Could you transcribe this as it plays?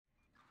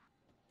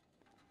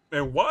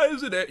And why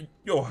is it that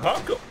yo how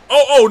come?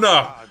 Oh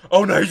nah.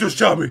 Oh nah, he just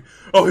shot me.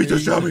 Oh he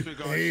just shot me.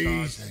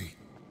 Easy.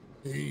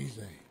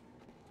 Easy.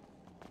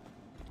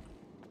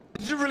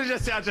 Did you really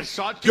just say I just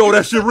shot you? Yo,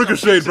 that shit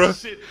ricocheted, bro.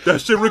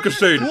 That shit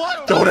ricocheted.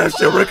 Yo, that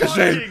shit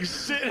ricocheted.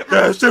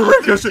 That shit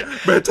ricocheted.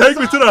 Man, take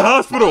me to the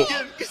hospital.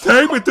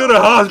 Take me to the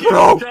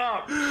hospital.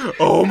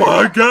 Oh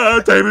my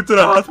God, take me to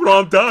the hospital.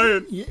 I'm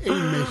dying. He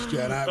missed you.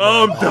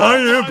 I'm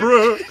dying,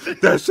 bro.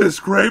 That shit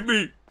scraped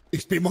me.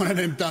 It's been one of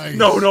them days.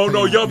 No.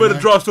 Y'all better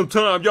drop some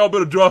time. Y'all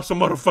better drop some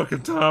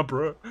motherfucking time,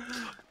 bro.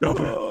 Y'all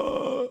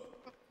better.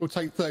 We'll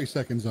take 30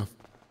 seconds off.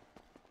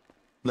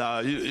 Nah,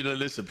 you know,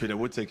 listen, Peter,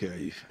 we'll take care of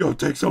you. Yo,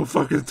 take some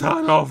fucking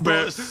time off,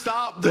 man. Bro,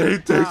 stop.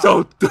 Take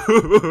some.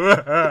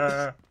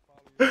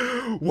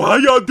 Why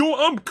y'all doing?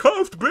 I'm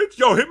cuffed, bitch.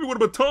 Y'all hit me with a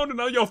baton and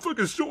now y'all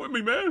fucking shooting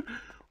me, man.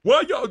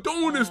 Why y'all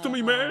doing this to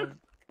me, man?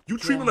 You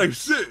treat me like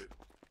shit.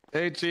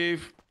 Hey,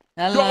 Chief.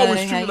 You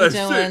always treat me like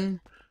shit.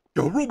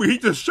 Yo, Ruby, he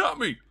just shot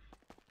me.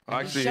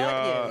 Actually,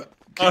 I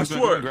Kingsman,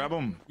 swear. grab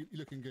him. You're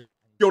looking good.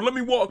 Yo, let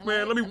me walk,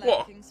 man. Let me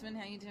walk. Kingsman,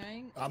 how you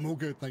doing? I'm all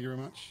good, thank you very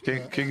much.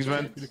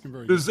 Kingsman. You're looking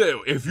very good.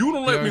 Denzel, if you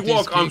don't let me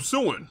walk, I'm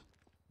suing.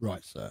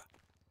 Right, sir.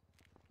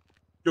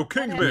 Yo, What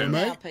Kingsman. happened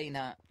now,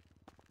 Peanut?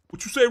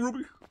 What you say,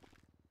 Ruby?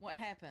 What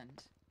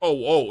happened?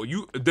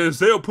 You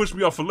Denzel pushed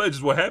me off a ledge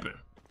is what happened.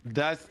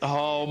 That's,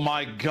 oh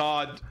my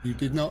God. You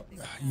did not,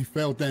 you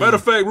fell down. Matter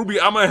of fact, Ruby,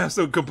 I might have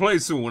some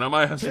complaints soon. I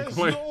might have some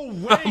complaints. No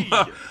way.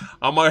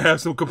 I might have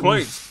some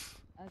complaints.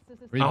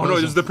 I don't know.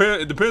 It just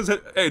depends. It depends.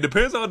 Hey, it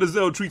depends how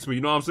Denzel treats me.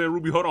 You know what I'm saying,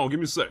 Ruby? Hold on. Give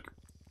me a sec.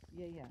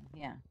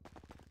 Yeah.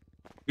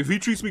 If he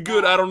treats me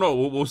good, I don't know.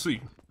 We'll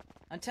see.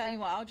 I'll tell you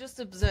what, I'll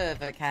just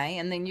observe, okay?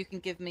 And then you can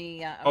give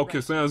me a Okay,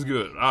 rate. sounds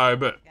good. All right,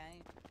 bet.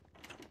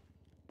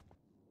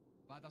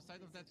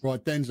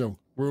 Right, Denzel,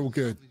 we're all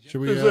good.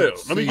 Should we?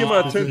 Denzel, let me get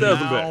my 10,000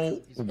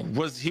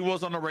 back. He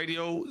was on the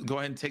radio. Go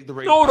ahead and take the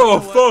radio. No,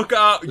 the fuck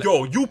out.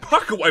 Yo, you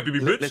pocket wiping me,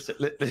 bitch.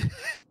 Listen.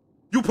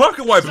 You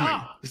pocket wiping me.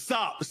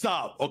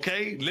 Stop.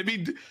 Okay, let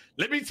me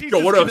teach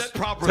Yo, what else?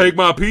 properly. Take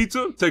my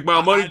pizza, take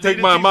my money, take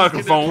my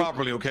microphone.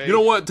 Properly, okay? You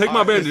know what? Take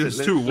my bandages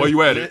too. While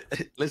you at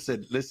it.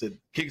 Listen,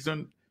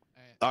 Kingston.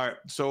 All right.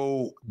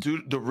 So,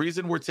 the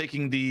reason we're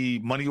taking the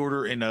money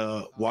order in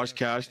a wash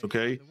cash,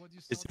 okay,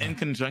 it's in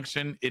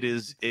conjunction.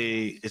 It's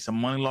a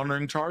money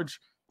laundering charge.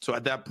 So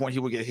at that point, he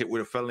would get hit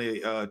with a felony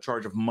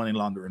charge of money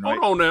laundering. Right?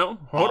 Hold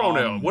on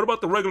now. What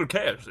about the regular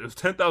cash? It's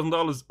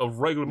 $10,000 of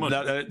regular money.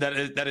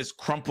 That is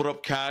crumpled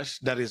up cash.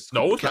 That is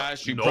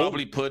cash you no.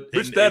 probably put.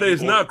 Bitch, that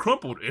is not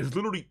crumpled. It's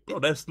literally, bro.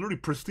 That's literally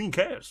pristine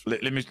cash.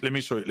 Let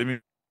me show you.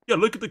 Yeah,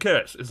 look at the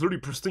cash. It's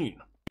literally pristine.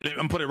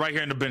 I'm put it right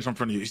here in the bench in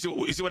front of you.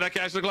 You see what that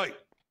cash look like?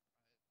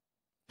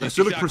 It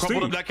still look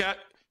pristine. Crumpled up that cash.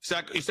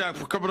 You see how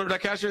crumpled up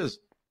that cash is?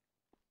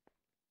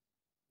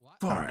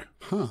 All right.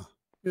 Huh.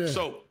 Yeah.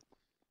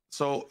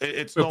 So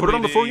it's put it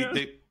on the phone.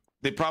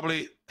 They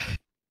probably.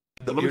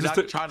 Let me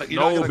just trying to.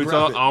 No,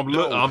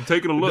 bitch. I'm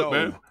taking a look,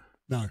 man.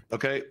 No.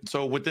 Okay.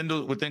 So within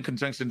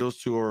conjunction, those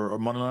two are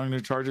money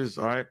laundering charges.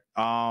 All right.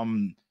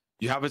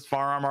 You have his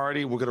firearm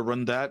already. We're gonna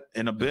run that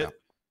in a bit.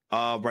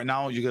 Right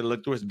now, you gotta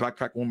look through his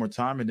backpack one more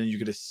time, and then you're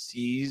gonna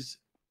seize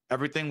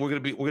everything. We're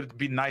gonna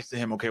be nice to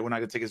him. Okay. We're not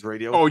gonna take his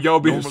radio. Oh,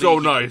 y'all being so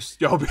nice.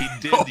 Y'all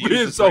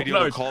being so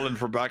nice. To call in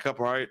for backup.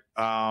 All right.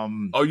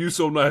 Oh, you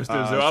so nice,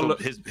 Denzel.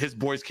 So his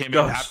boys came in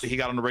after he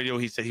got on the radio.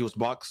 He said he was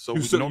boxed. So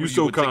you so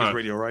kind. Take his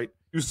radio, right?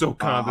 You so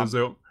kind,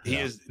 Denzel. He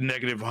is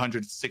negative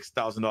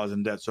 $106,000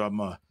 in debt.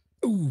 So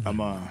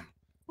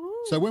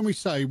So when we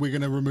say we're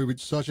going to remove it,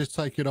 so I just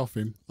take it off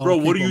him. Bro,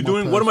 what are you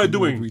doing? What am I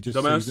doing,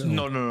 dumbass?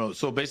 No.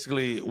 So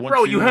basically,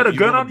 bro, you had a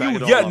gun on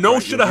you? Yeah,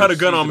 no shit. I had a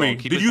gun on me.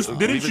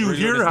 Didn't you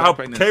hear how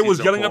Kay was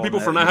yelling at people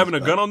for not having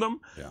a gun on them?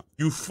 Yeah.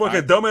 You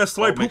fucking dumbass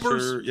slight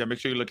poopers. Make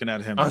sure you're looking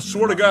at him. I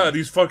swear to God,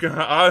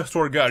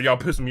 y'all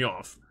pissing me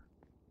off.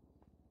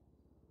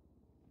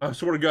 I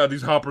swear to God,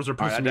 these hoppers are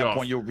pissing me off. At that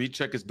point, you'll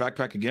recheck his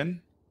backpack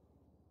again.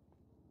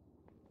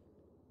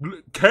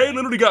 Kay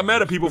literally got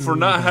mad at people for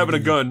not having a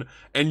gun,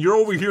 and you're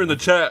over here in the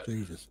chat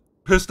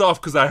pissed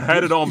off because I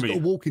had it on me.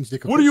 What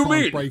do you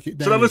mean?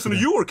 Should I listen to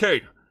you or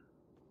Kay?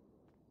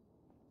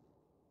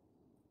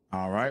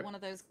 All right. One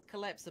of those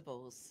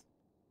collapsibles.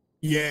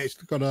 Yeah, it's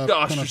got a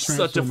gosh, kind you're of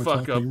such a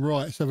fuck up.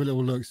 Right, let's have a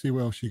little look, see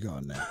what else you got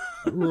on there.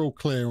 We're all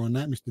clear on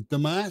that, Mr.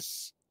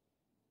 Damas.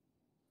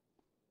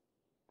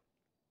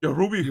 Yo,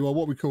 Ruby. You are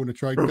what we call in the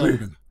trade Ruby,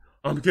 golden.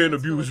 I'm getting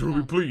abused,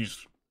 Ruby,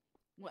 please.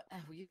 What?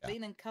 You've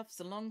been in cuffs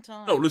a long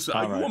time. No, listen,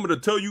 you want me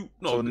to tell you?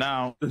 No, so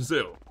now,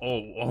 Denzel.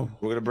 We're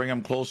going to bring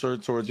him closer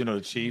towards,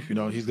 the chief.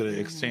 He's going to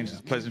exchange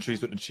his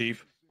pleasantries with the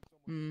chief.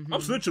 I'm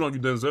snitching on you,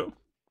 Denzel.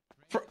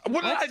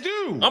 What did I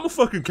do? I'm a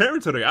fucking Karen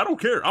today. I don't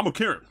care. I'm a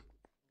Karen.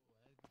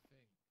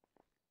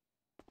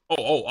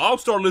 I'll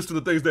start listing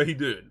the things that he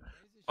did.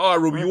 All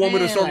right, Ruby, you want me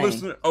to start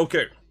listening?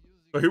 Okay.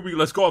 So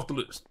let's go off the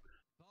list.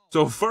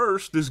 So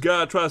first, this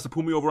guy tries to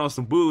pull me over on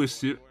some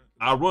bullshit.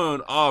 I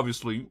run,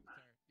 obviously.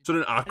 So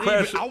then I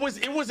crash. I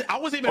wasn't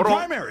even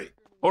primary.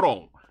 Hold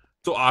on.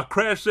 So I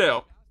crash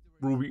out,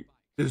 Ruby.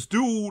 This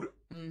dude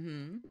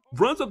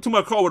runs up to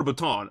my car with a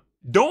baton.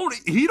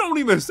 He don't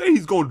even say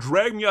he's gonna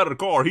drag me out of the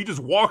car. He just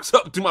walks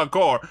up to my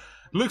car,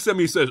 looks at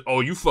me and says,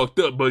 "Oh, you fucked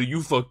up, buddy,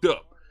 you fucked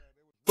up."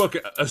 Fuck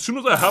it. As soon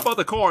as I hop out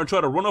the car and try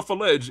to run off a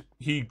ledge,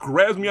 he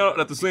grabs me out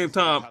at the same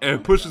time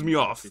and pushes me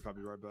off.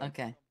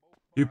 Okay.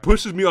 He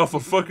pushes me off a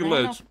fucking Ran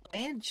ledge. off the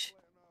edge.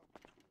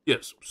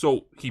 Yes.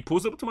 So he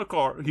pulls up to my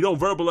car. He don't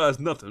verbalize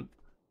nothing.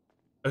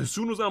 As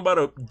soon as I'm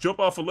about to jump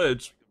off a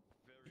ledge,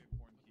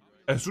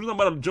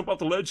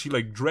 he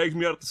like drags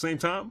me out at the same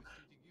time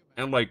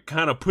and like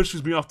kind of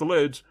pushes me off the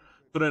ledge.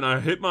 So then I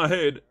hit my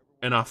head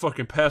and I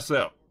fucking pass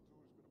out.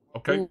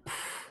 Okay?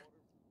 Oof.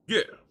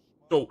 Yeah.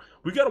 So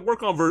we got to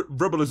work on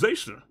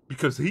verbalization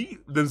because he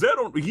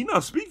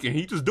not speaking.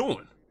 He just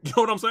doing. You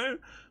know what I'm saying?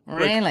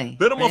 Really?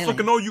 Let a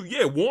motherfucker know you.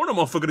 Yeah, warn a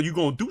motherfucker that you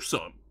gonna do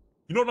something.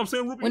 You know what I'm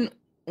saying, Ruby?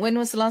 When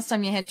was the last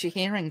time you had your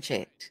hearing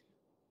checked?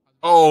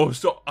 Oh,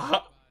 so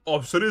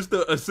this is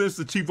the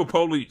assistant chief of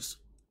police.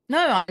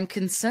 No, I'm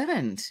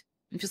concerned.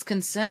 I'm just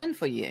concerned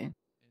for you.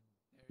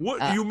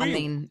 What do you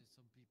mean?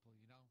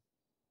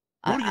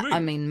 What do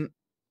you mean?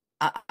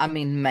 I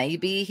mean,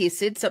 maybe he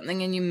said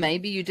something and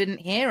maybe you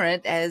didn't hear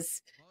it,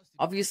 as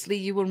obviously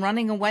you were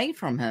running away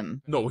from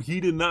him. No, he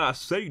did not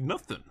say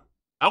nothing.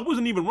 I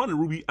wasn't even running,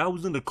 Ruby. I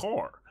was in the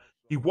car.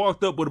 He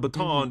walked up with a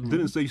baton,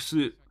 didn't say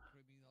shit,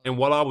 and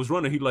while I was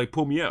running, he like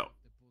pulled me out.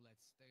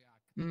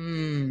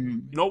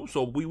 You know,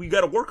 so we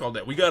got to work on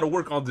that. We got to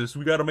work on this.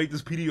 We got to make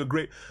this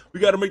PD we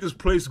got to make this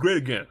place great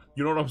again.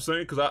 You know what I'm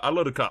saying? Because I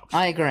love the cops.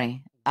 I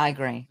agree.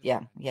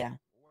 Yeah.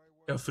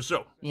 Yeah, for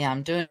sure. Yeah,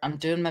 I'm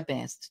doing my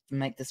best to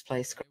make this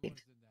place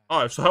great.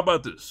 All right, so how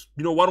about this?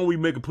 You know, why don't we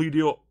make a plea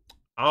deal?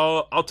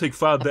 I'll take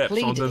 5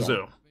 daps on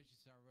Denzel.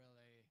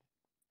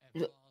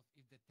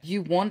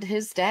 You want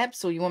his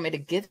daps, or you want me to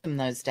give him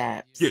those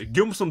daps? Yeah,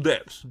 give him some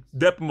daps.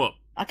 Dap him up.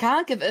 I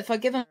can't if I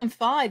give him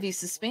 5, he's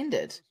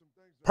suspended.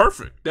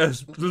 Perfect.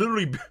 That's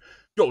literally,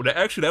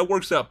 that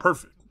works out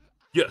perfect.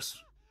 Yes.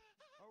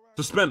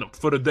 Suspend him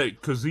for the day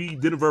because he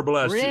didn't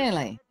verbalize shit.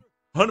 Really?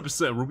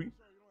 100%, Ruby.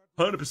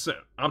 100%.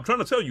 I'm trying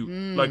to tell you,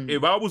 like,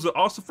 if I was an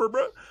officer,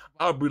 bro,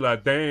 I'd be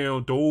like,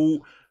 damn,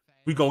 dude,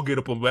 we gonna get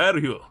up and out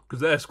of here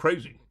because that's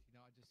crazy.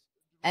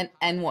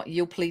 And what?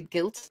 You'll plead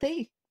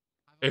guilty?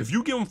 If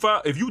you give him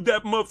 5, if you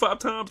dap him up 5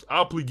 times,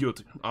 I'll plead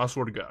guilty. I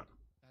swear to God.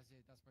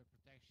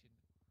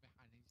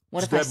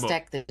 What if I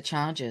stack the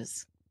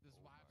charges?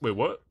 Wait,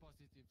 what?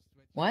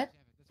 What?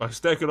 I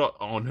stack it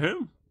on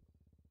him?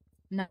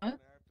 No.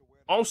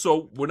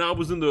 Also, when I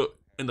was in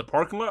the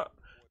parking lot,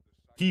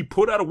 he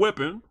put out a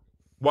weapon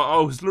while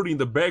I was literally in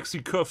the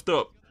backseat cuffed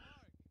up,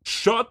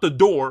 shot the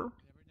door,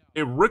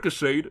 it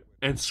ricocheted,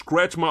 and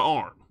scratched my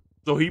arm.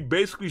 So he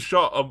basically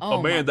shot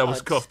a man that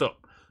was cuffed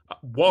up.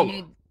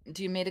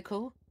 Do you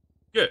medical?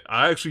 Yeah,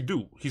 I actually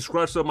do. He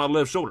scratched up my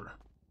left shoulder.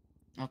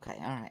 Okay,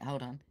 all right,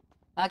 hold on.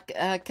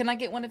 Can I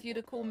get one of you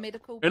to call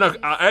medical, please?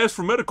 And I asked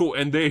for medical,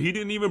 and he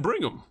didn't even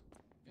bring him.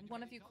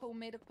 One of you call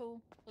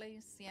medical,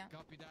 please? Yeah.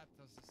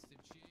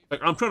 Like,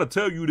 I'm trying to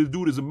tell you, this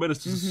dude is a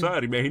menace to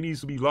society, man. He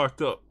needs to be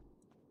locked up.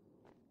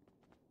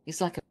 He's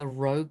like a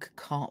rogue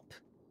cop.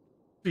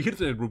 See, here's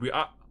the thing, Ruby.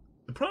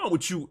 The problem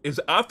with you is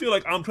I feel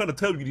like I'm trying to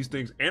tell you these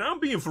things, and I'm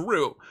being for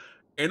real.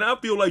 And I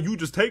feel like you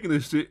just taking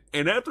this shit,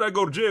 and after I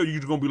go to jail, you're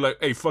just gonna be like,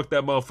 hey, fuck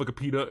that motherfucker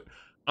Peanut.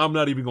 I'm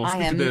not even gonna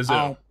speak to Denzel.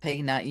 Oh,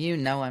 Peanut, you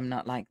know I'm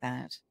not like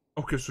that.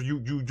 Okay, so you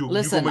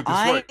listen, gonna make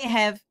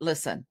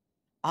this right.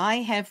 I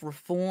have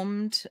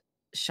reformed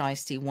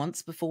Shiesty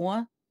once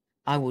before.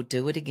 I will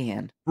do it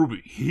again.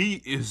 Ruby,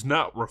 he is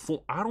not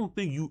reformed. I don't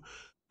think you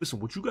listen,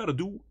 what you gotta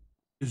do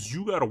is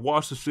you gotta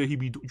watch the shit he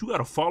be doing. You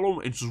gotta follow him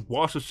and just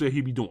watch the shit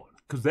he be doing.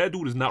 Because that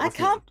dude is not reformed.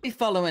 I can't be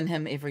following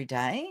him every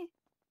day.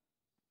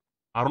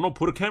 I don't know,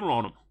 put a camera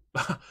on him.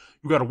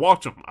 You gotta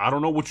watch him. I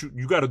don't know what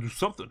you gotta do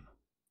something.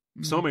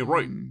 Something ain't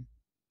right.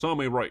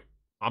 Something ain't right.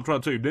 I'm trying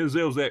to tell you,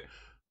 Denzel's that,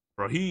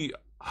 bro,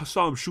 I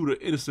saw him shoot an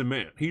innocent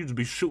man. He just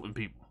be shooting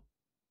people.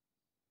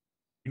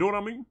 You know what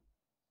I mean?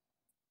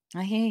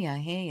 I hear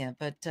you.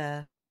 But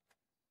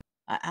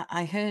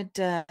I heard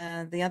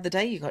the other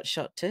day you got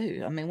shot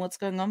too. I mean, what's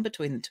going on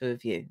between the two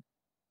of you?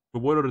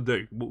 But what other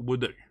day? What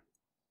day?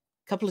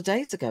 A couple of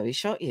days ago, he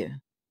shot you.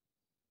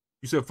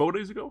 You said 4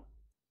 days ago?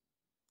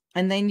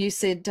 And then you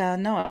said,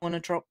 no, I want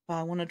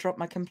to drop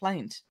my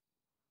complaint.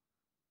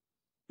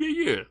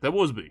 Yeah, that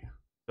was me.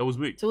 That was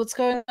me. So what's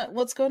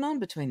going on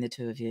between the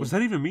two of you? Was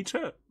that even me,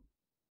 chat?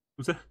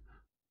 Was that?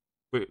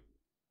 Wait,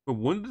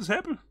 when did this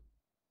happen?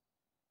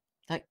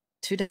 Like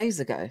 2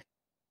 days ago.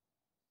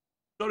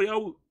 Sorry,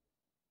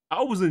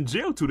 I was in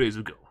jail 2 days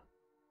ago.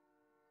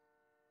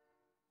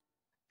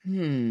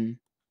 You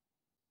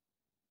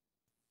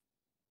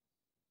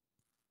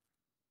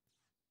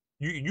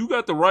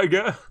got the right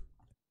guy.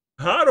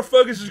 How the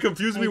fuck is she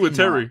confusing me with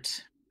Terry?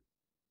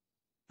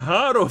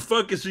 How the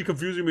fuck is she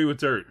confusing me with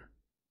Terry?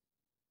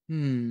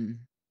 Do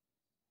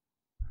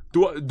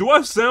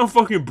I sound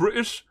fucking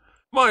British?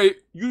 Mate,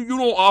 you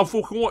know I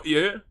fucking want,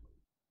 yeah?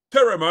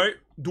 Terry, mate,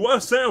 do I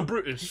sound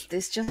British?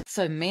 There's just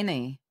so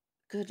many.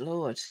 Good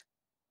Lord.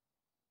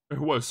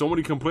 What, so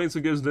many complaints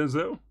against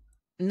Denzel?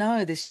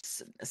 No,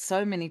 there's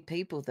so many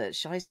people that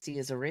Shiesty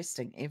is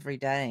arresting every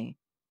day.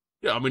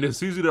 Yeah, I mean,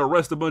 it's easy to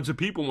arrest a bunch of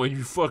people when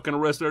you fucking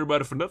arrest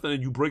everybody for nothing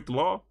and you break the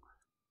law.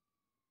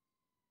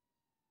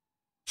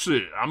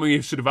 Shit, I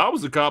mean, shit, if I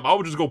was a cop, I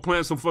would just go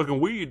plant some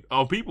fucking weed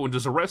on people and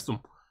just arrest them.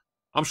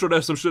 I'm sure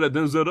that's some shit that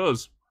Denzel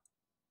does.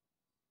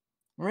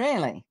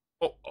 Really?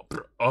 Oh,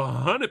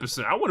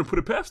 100%. I wouldn't put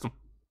it past him.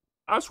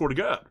 I swear to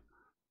God.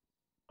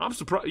 I'm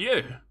surprised.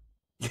 Yeah.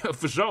 Yeah,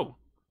 for sure.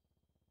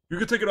 You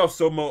can take it off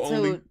Somo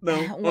only. No,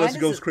 why unless does it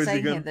goes it crazy say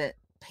again. here that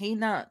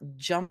Peanut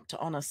jumped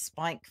on a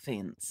spike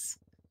fence?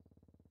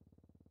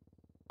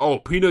 Oh,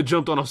 Peanut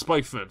jumped on a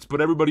spike fence, but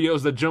everybody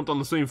else that jumped on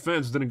the same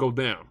fence didn't go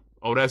down.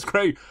 Oh, that's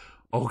crazy.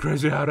 Oh,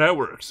 crazy how that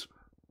works.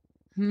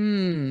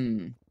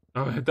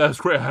 That's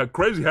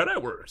crazy how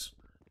that works.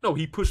 No,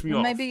 he pushed me Well,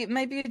 off.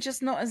 maybe you're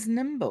just not as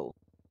nimble.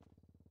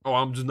 Oh,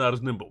 I'm just not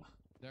as nimble.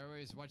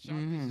 Terrorist, watch out.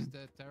 This is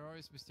the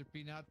terrorist, Mr.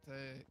 Peanut.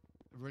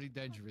 Really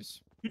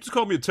dangerous. You just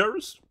called me a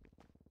terrorist?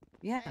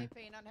 Yeah. Hey,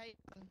 Peanut, hey.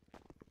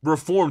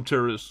 Reformed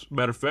terrorist,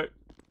 matter of fact.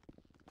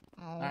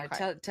 Oh, All right,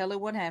 okay. tell her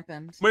what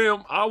happened.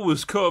 Ma'am, I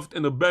was cuffed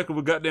in the back of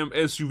a goddamn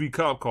SUV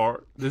cop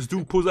car. This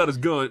dude pulls out his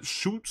gun,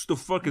 shoots the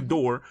fucking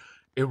door,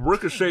 it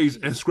ricochets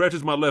and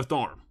scratches my left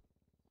arm.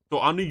 So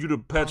I need you to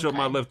patch up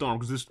my Okay. left arm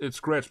because it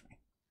scratched me.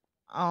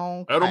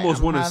 Okay, That almost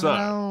I'm went having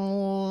inside.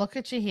 a look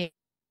at you here.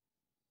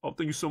 Oh,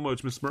 thank you so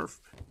much, Miss Smurf.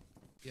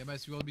 Yeah,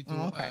 but you want me to...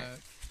 Okay.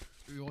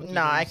 You want to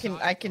No, go I can,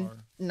 inside, or-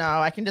 no,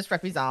 I can just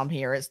wrap his arm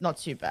here. It's not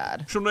too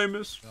bad. What's your name,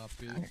 Miss?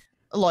 Copy.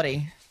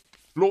 Lottie,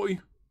 Lottie?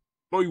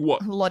 Lottie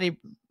what?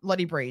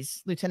 Lottie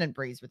Breeze, Lieutenant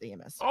Breeze with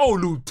EMS. Oh,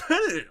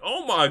 Lieutenant!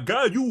 Oh my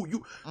God, you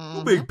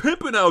Mhm. big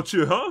pimping out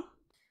here, huh?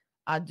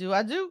 I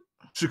do.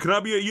 Shit, can I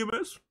be at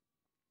EMS?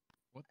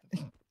 What the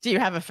fuck? Do you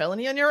have a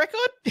felony on your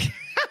record?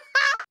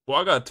 Well,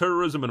 I got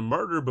terrorism and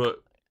murder,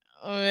 but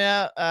Oh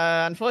yeah.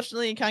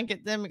 Unfortunately, you can't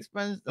get them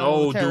expunged.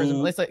 No, terrorism.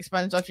 dude. Let's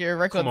expunged off your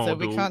record, Come on, so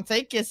we dude. can't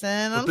take you,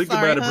 son. I'm think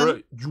sorry, about it, hun.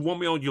 bro. You want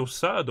me on your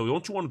side, though.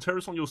 Don't you want a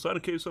terrorist on your side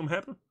in case something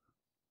happens?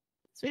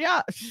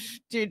 Sweetheart,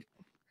 dude.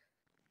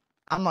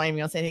 I'm not even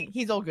gonna say anything.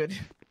 He's all good.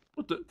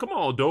 What the? Come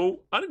on, dude.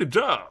 I need a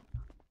job.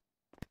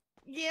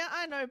 Yeah,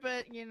 I know,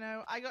 but you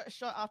know, I got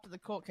shot after the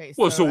court case.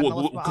 Well, so and I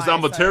lost my because eye,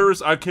 I'm a so-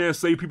 terrorist, I can't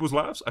save people's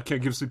lives? I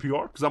can't give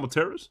CPR because I'm a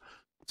terrorist?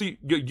 See,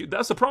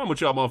 that's the problem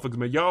with y'all motherfuckers,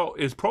 man. Y'all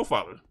is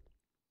profiling.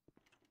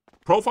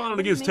 Profiling What do you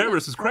against mean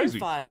terrorists it's is crazy.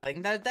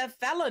 Profiling? They're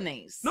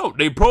felonies. No,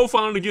 they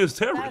profiling against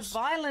They're terrorists.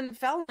 violent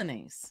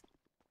felonies.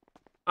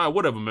 All right,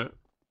 whatever, man.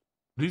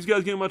 These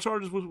guys getting my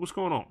charges? What's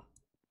going on?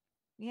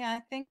 Yeah,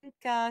 I think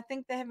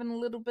they're having a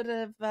little bit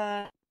of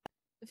a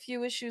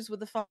few issues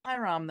with the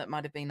firearm that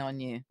might have been on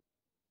you.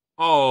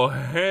 Oh,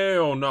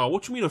 hell no.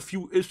 What you mean a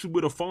few issues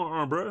with a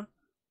firearm, bro?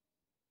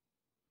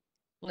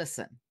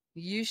 Listen,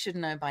 you should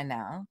know by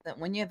now that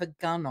when you have a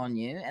gun on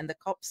you and the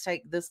cops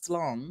take this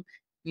long,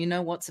 you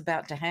know what's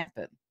about to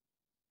happen.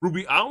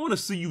 Ruby, I want to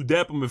see you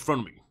dap him in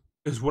front of me.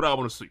 Is what I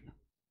want to see.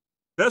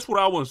 That's what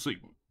I want to see.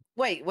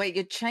 Wait,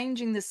 you're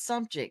changing the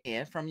subject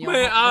here from your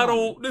Man, hot I gun.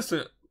 don't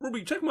listen.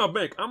 Ruby, check my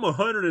bank. I'm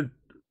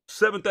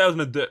 107,000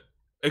 in debt.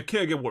 It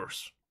can't get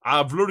worse.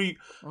 I've literally,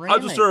 I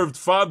just Really? served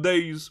 5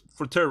 days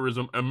for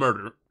terrorism and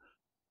murder.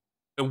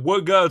 And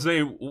what God's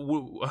name?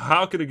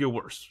 How can it get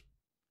worse?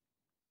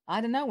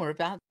 I don't know. We're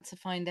about to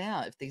find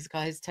out if these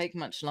guys take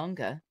much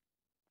longer.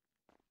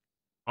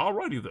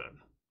 Alrighty then.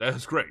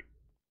 That's great.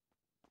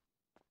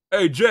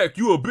 Hey Jack,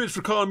 you a bitch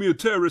for calling me a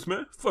terrorist,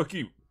 man. Fuck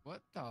you.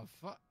 What the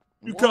fuck?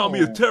 You call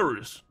me a Whoa.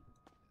 terrorist.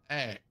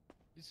 Hey,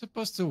 you're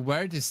supposed to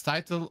wear this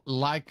title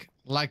like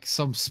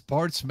some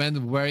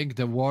sportsman wearing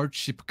the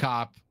warship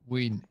cap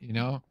win, you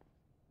know?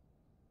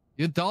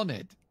 You done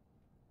it.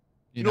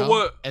 You know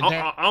what? And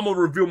I'm gonna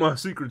reveal my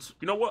secrets.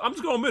 You know what? I'm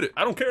just gonna admit it.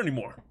 I don't care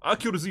anymore. I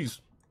killed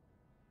Aziz.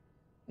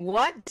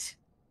 What?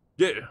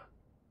 Yeah,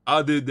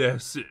 I did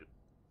that shit.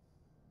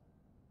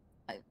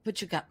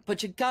 Put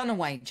your gun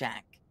away,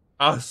 Jack.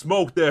 I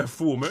smoked that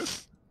fool, man.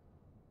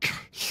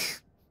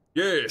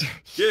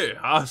 Yeah,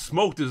 I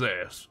smoked his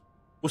ass.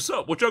 What's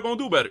up? What y'all gonna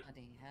do about it?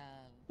 Bloody hell.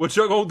 What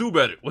y'all gonna do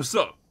about it? What's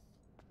up?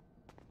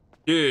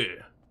 Yeah.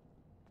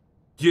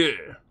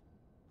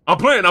 I'm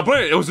playing.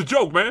 It was a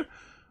joke, man.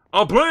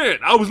 I'm playing.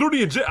 I was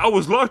literally in jail. I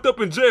was locked up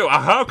in jail.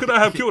 How could I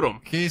have killed him?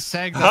 he's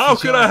saying that How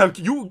for could sure. I have?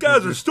 You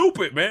guys are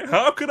stupid, man.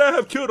 How could I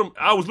have killed him?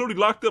 I was literally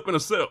locked up in a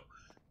cell.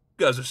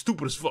 You guys are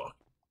stupid as fuck.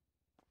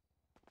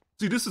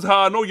 See, this is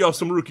how I know y'all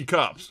some rookie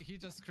cops. He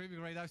just screaming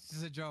right now. This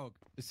is a joke.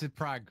 This is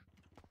prank.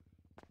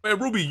 Man,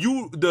 Ruby,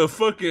 you the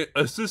fucking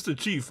assistant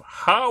chief.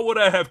 How would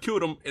I have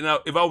killed him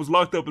if I was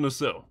locked up in a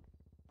cell?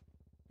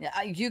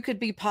 Yeah, you could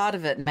be part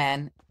of it,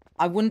 man.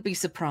 I wouldn't be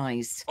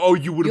surprised. Oh,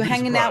 you would You're be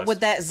hanging surprised. out with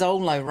that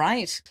Zolo,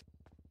 right?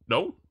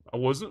 No, I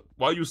wasn't.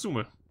 Why are you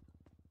assuming?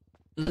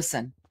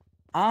 Listen,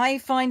 I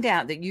find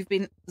out that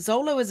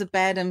Zolo is a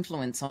bad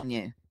influence on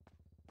you.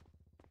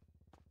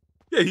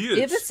 Yeah, he is.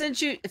 Ever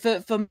since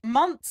for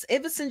months,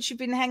 ever since you've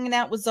been hanging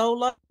out with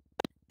Zolo,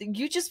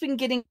 you've just been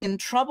getting in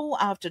trouble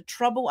after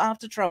trouble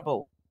after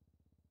trouble.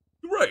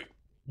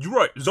 You're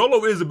right.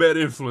 Zolo is a bad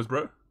influence,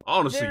 bro.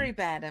 Honestly, Very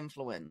bad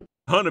influence.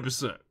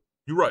 100%.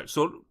 You're right.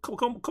 So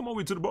come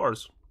over to the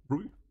bars,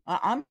 Ruby.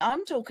 I'm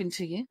talking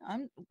to you.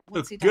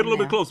 What's he Look, done get a little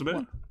now? bit closer,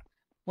 man.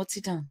 What's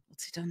he done?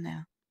 What's he done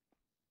now?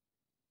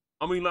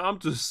 I mean, like, I'm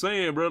just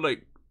saying, bro.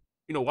 Like,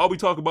 you know, while we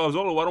talk about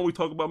Zola, why don't we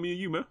talk about me and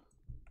you, man?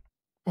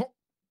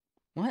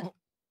 What?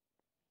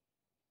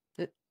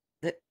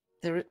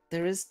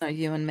 There is no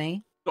you and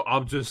me. No,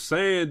 I'm just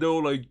saying though,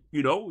 like,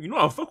 you know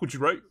I fuck with you,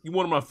 right? You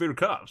one of my favorite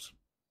cops.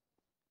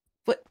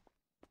 What?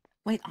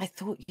 Wait, I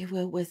thought you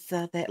were with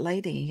that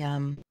lady.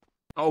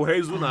 Oh,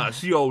 Hazel, nah,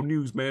 she old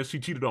news, man. She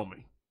cheated on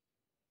me.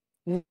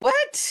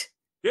 What?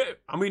 Yeah,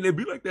 I mean, it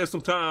be like that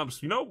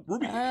sometimes, you know,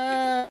 Ruby.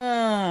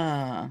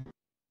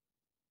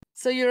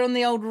 So you're on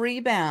the old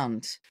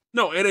rebound.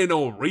 No, it ain't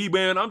no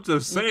rebound. I'm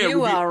just saying,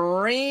 You Ruby.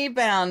 are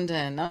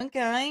rebounding,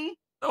 okay?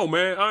 No,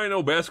 man, I ain't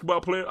no basketball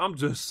player. I'm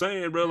just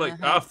saying, bro.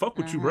 Like, I fuck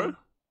with you, bro.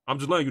 I'm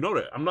just letting you know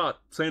that. I'm not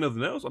saying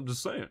nothing else. I'm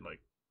just saying,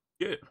 like,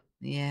 yeah.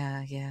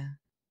 Yeah.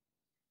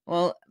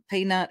 Well,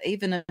 Peanut,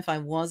 even if I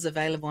was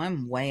available,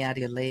 I'm way out of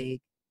your league.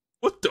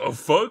 What the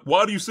fuck?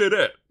 Why do you say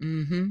that?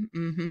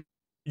 Mm-hmm.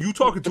 You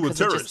talking to a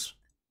terrorist.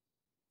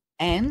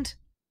 And?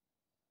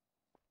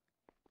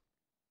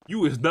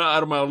 You is not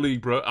out of my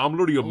league, bro. I'm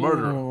literally a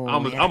murderer. Ooh,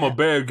 I'm a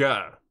bad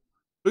guy.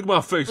 Look at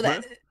my face,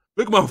 man.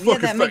 Look at my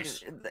fucking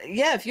face.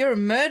 If you're a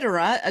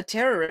murderer, a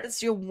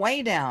terrorist, you're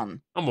way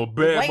down. I'm a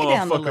bad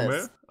motherfucker,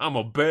 man. I'm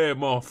a bad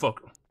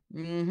motherfucker.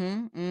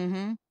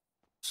 Mm-hmm.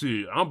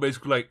 See, I'm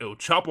basically like El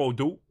Chapo,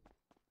 dude.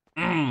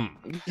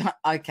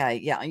 Okay,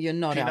 yeah, you're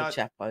not El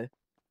Chapo.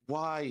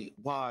 Why?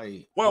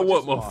 Why what,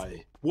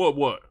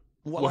 motherfucker?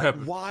 What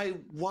happened? Why?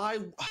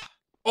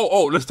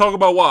 Oh, let's talk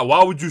about why.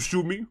 Why would you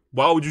shoot me?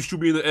 Why would you shoot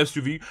me in the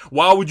SUV?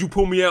 Why would you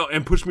pull me out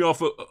and push me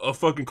off a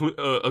fucking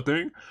a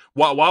thing?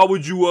 Why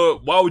would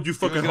you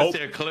fucking hope?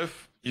 Say a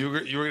cliff? You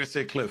were gonna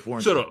say cliff,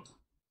 weren't you? Shut up.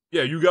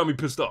 Yeah, you got me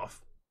pissed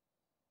off.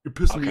 You're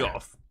pissing me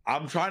off.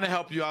 I'm trying to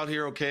help you out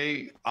here,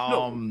 okay?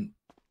 No,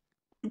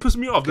 you pissing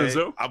me off,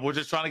 Denzel. We're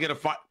just trying to get a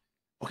fight.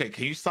 Okay,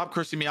 can you stop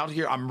cursing me out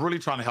here? I'm really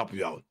trying to help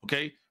you out,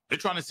 okay? They're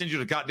trying to send you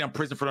to goddamn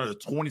prison for another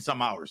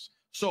 20-some hours.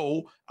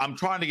 So I'm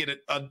trying to get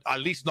it at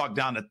least knocked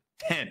down to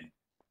 10.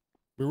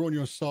 We're on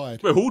your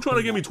side. Wait, who trying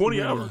to give me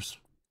 20 hours?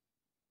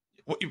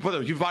 Well,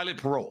 brother, you violate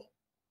parole.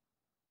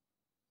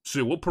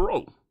 Shit, what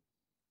parole?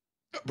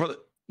 Brother.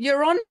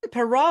 You're on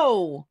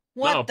parole.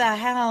 What the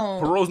hell?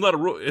 Parole's not a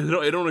rule.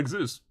 It don't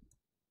exist.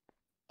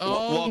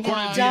 Well,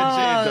 according to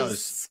DMJ, it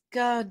does.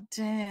 God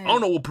damn. I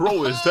don't know what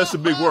parole is. That's a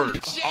big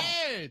word.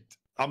 Shit.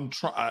 I'm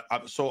trying.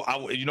 So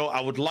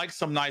I would like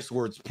some nice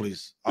words,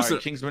 please. All right,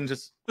 Kingsman,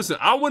 just listen.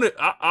 I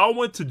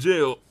went to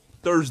jail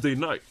Thursday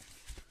night.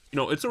 You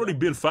know, it's already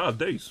been 5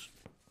 days.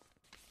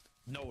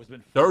 No, it's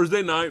been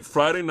Thursday night,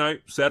 Friday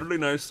night, Saturday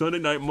night, Sunday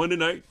night, Monday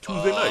night,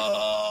 Tuesday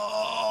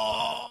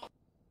night.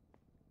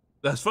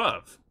 That's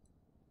 5.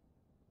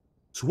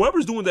 So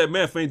whoever's doing that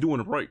math ain't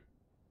doing it right.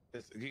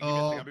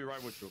 I'll be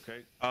right with you,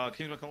 okay?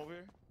 Kingsman, come over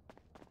here.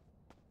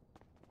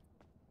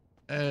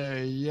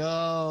 Hey,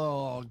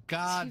 yo,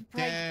 god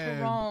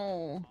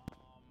damn.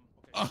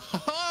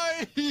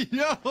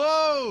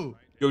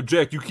 Yo,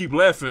 Jack, you keep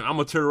laughing. I'm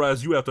gonna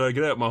terrorize you after I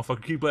get out,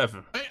 motherfucker. Keep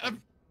laughing.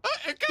 I'm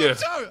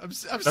sorry. I'm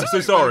sorry.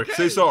 Say sorry. Okay.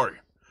 Say sorry.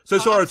 Say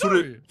sorry to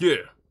sorry.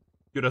 the.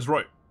 Yeah, that's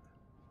right.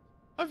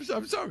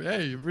 I'm sorry.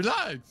 Hey,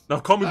 relax. Now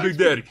call me Big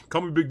Daddy.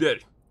 Call me Big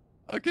Daddy.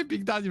 Okay,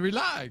 Big Daddy,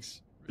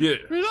 relax. Yeah,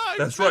 relax.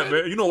 That's right,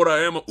 man. You know what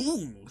I am?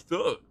 Ooh,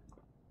 thug.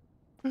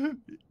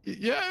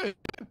 Yeah.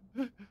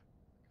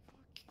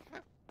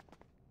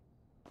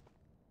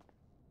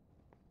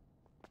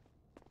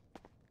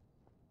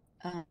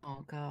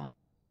 Oh God.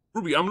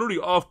 Ruby, I'm literally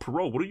off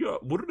parole.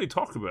 What are they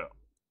talking about?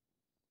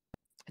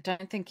 I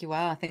don't think you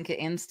are. I think it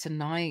ends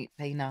tonight,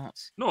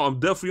 Peanut. No, I'm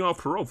definitely off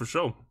parole for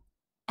sure.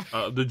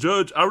 The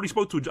judge, I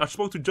spoke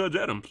to Judge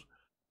Adams.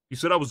 He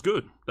said I was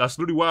good. That's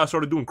literally why I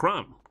started doing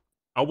crime.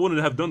 I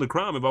wouldn't have done the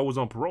crime if I was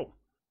on parole.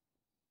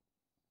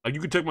 Like,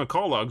 you can check my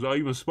call logs. I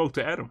even spoke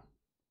to Adam.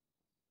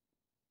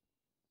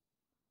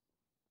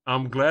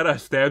 I'm glad I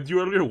stabbed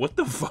you earlier. What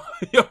the fuck?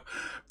 Yo,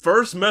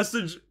 first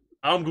message,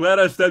 I'm glad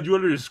I stabbed you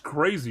earlier is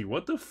crazy.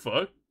 What the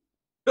fuck?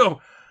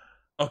 Yo,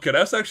 okay,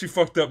 that's actually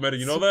fucked up, man.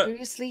 You know that?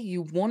 Seriously,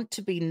 you want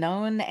to be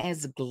known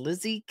as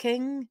Glizzy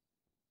King?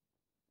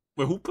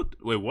 Wait,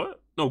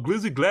 what? No,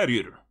 Glizzy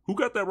Gladiator. Who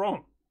got that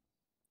wrong?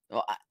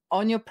 Well,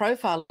 on your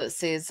profile, it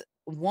says,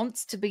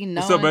 wants to be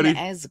known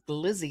as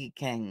Glizzy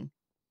King.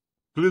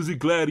 Glizzy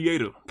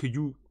Gladiator. Can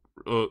you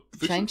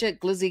change it?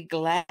 Glizzy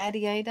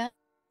Gladiator?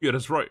 Yeah,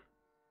 that's right.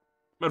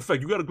 Matter of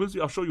fact, you got a Glizzy?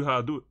 I'll show you how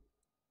I do it.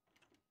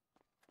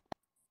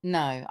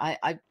 No,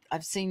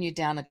 I've seen you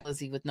down a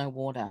Glizzy with no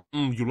water.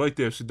 You like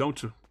that shit,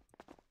 don't you?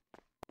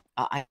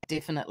 I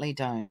definitely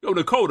don't. Yo,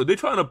 Dakota, they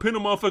trying to pin a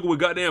motherfucker with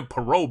goddamn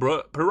parole,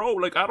 bro. Parole,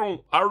 like, I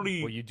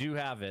already... Well, you do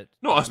have it.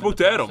 No, I spoke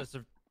to Adam.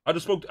 I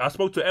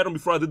spoke to Adam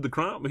before I did the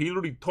crime, but he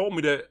literally told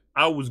me that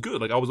I was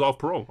good. Like, I was off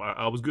parole.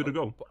 I was good to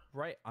go.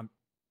 Right. Can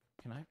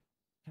I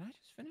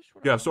just finish?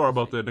 Yeah, sorry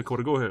about that,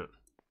 Dakota. Go ahead.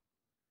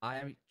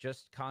 I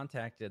just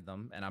contacted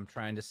them, and I'm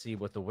trying to see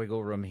what the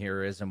wiggle room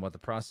here is and what the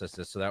process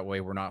is, so that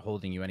way we're not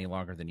holding you any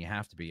longer than you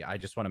have to be. I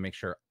just want to make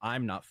sure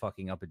I'm not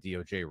fucking up a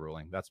DOJ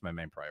ruling. That's my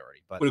main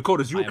priority. But the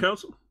code is your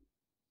counsel?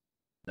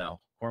 No,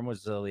 Horn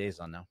was the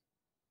liaison now.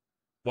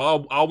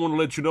 Well, I want to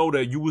let you know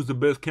that you was the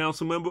best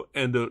council member,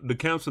 and the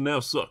council now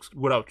sucks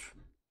without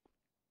you.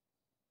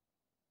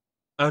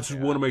 I just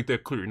want to make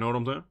that clear. You know what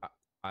I'm saying?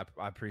 I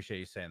appreciate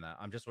you saying that.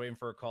 I'm just waiting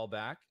for a call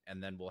back,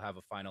 and then we'll have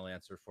a final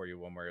answer for you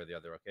one way or the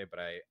other, okay? But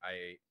I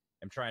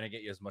am trying to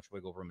get you as much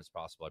wiggle room as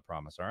possible, I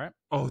promise, all right?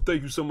 Oh,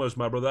 thank you so much,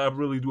 my brother. I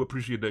really do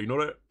appreciate that. You know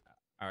that?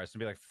 All right, it's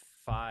going to be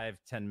like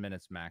 5-10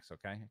 minutes max,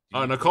 okay?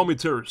 All right, now call me a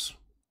terrorist.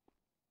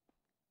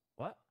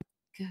 What?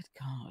 Good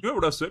God. You heard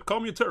what I said? Call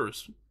me a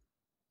terrorist.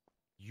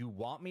 You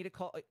want me to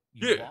call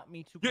want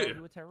me to call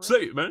you a terrorist?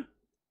 Say it, man.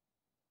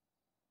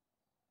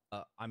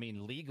 I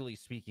mean, legally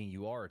speaking,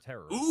 you are a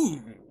terrorist.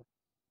 Ooh.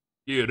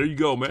 Yeah, there you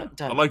go, man.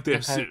 I like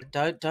that shit.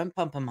 Don't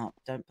pump him up.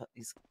 Don't put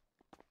he's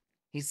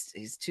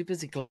too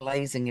busy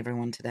glazing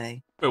everyone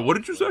today. Wait, what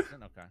did you say?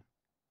 Okay.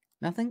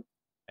 Nothing.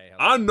 Hey,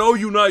 I know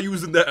you're not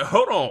using that.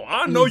 Hold on.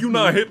 I know you're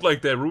not hip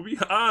like that, Ruby.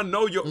 I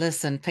know you're.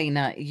 Listen,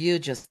 Peanut, you're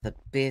just the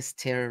best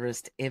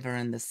terrorist ever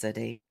in the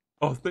city.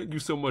 Oh, thank you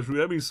so much,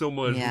 Ruby. That means so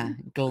much. Yeah,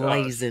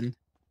 glazing.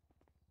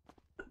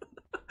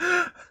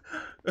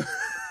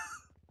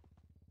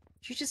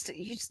 You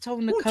just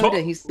told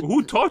Nakota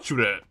who taught you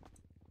that?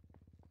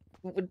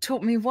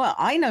 Taught me what?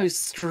 I know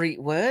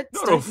street words.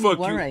 No, fuck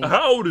you.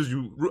 How old is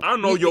you? I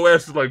know your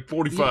ass is like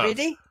 45. You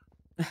ready?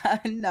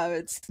 No,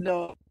 it's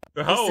not.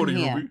 How old are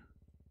you, Ruby?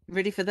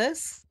 Ready for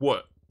this?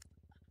 What?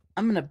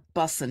 I'm gonna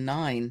bust a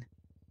 9.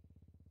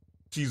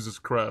 Jesus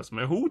Christ,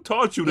 man. Who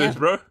taught you this,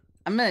 bro?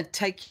 I'm gonna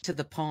take you to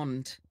the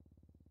pond.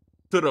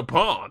 To the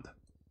pond?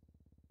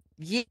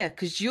 Yeah,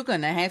 because you're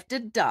gonna have to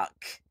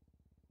duck.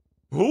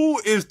 Who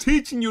is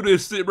teaching you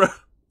this shit, bro?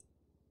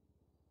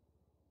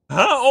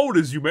 How old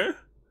is you, man?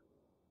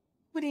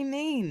 What do you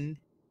mean?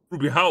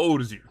 Ruby, how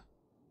old is you?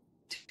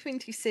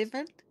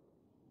 27.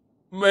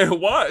 Man,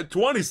 why?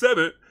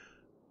 27?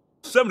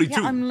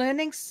 72. Yeah, I'm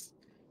learning.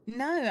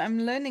 No,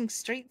 I'm learning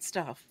street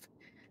stuff.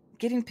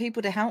 Getting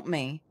people to help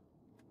me.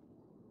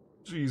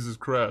 Jesus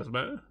Christ,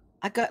 man.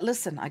 I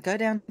go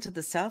down to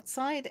the south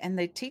side and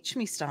they teach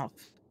me stuff.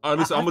 All right,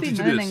 listen, I'm going to teach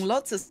you this. I've been learning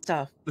lots of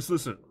stuff.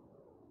 Listen.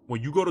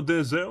 When you go to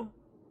Denzel,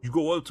 you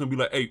go up to him and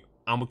be like, hey,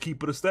 I'm going to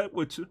keep it a step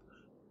with you.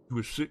 You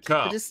a shit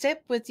cop. Keep it a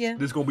step with you.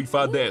 This going to be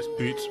 5 days,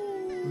 bitch.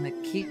 I'm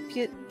going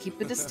to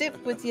keep it a step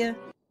with you.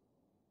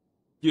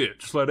 Yeah,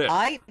 just like that.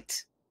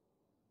 Aight.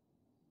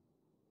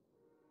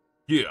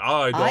 Yeah,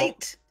 alright, dog.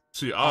 Aight.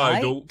 See,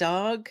 alright,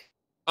 dog.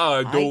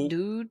 Alright, Aight,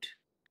 dude.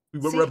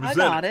 We See, represent.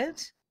 I got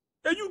it.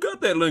 Yeah, you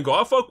got that lingo.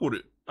 I fuck with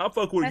it.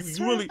 That's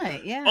you really,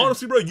 right, yeah.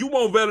 honestly, bro, you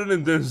more better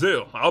than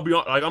Denzel. I'll be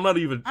honest. Like, I'm not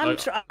even. I'm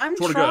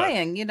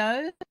trying, you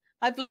know.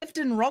 I've lived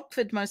in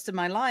Rockford most of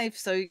my life,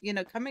 so, you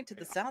know, coming to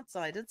the south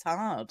side, it's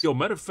hard. Yo,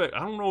 matter of fact,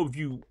 I don't know if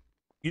you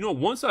know,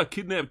 once I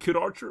kidnapped Kid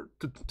Archer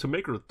to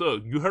make her a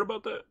thug. You heard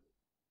about that?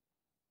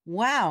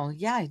 Wow,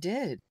 yeah, I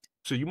did.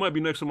 So you might be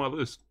next on my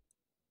list.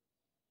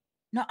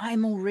 No,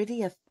 I'm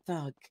already a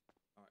thug.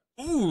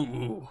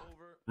 Ooh,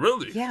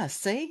 really? Yeah,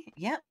 see?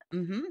 Yeah,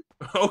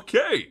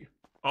 Okay.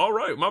 All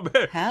right, my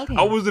bad. Hell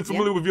yeah. I wasn't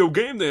familiar with your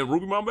game then,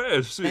 Ruby, my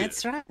bad. Shit.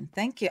 That's right.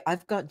 Thank you.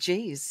 I've got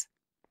G's.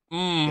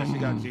 Yeah, she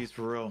got G's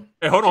for real.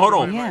 Hey, hold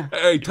on. Yeah.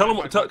 Hey, tell him.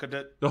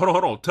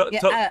 Hold on.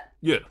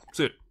 Yeah,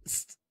 sit.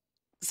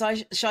 So,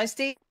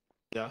 Shiesty?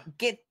 Yeah.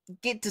 Get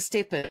to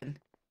stepping.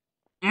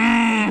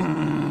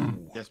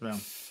 Yes, ma'am.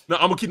 No,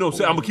 I'm gonna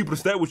keep it a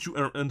step with you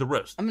and the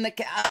rest. I'm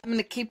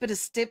gonna keep it a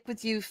step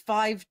with you.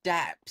 5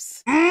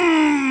 daps.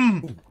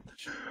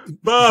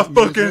 5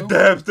 fucking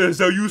daps. Then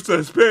so you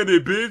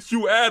suspended, bitch.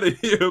 You out of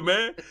here,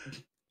 man.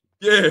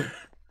 Yeah.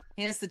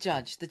 Here's the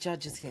judge. The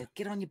judge is here.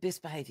 Get on your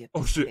best behavior.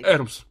 Oh shit,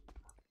 Adams.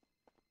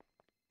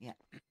 Yeah.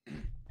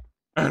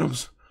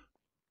 Adams,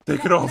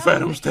 take it off,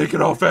 Adams. Take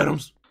it off,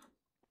 Adams.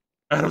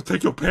 Adams,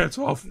 take your pants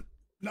off.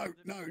 No.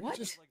 What?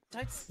 Just,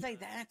 don't say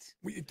that.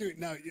 What you do?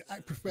 No, you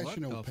act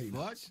professional,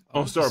 Peanut.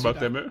 Oh, sorry about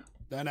that, man.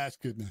 No, that's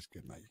good, mate.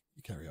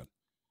 You carry on.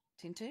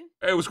 10-2?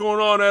 Hey, what's going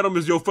on, Adam?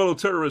 Is your fellow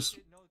terrorist?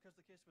 No, because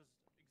the case was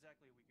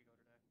exactly a week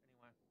ago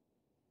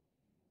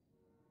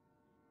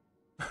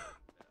today.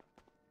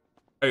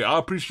 Anyway. Hey, I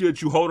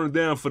appreciate you holding it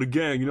down for the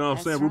gang. You know what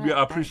I'm saying, Ruby?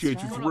 I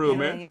appreciate you for real,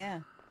 man.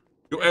 Yeah.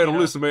 Yo, Adam,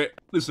 listen, man.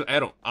 Listen,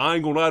 Adam, I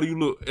ain't gonna lie to you.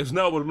 Look, it's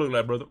not what it look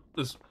like, brother.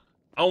 Listen,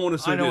 I want to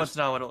say this. I know it's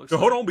not what it looks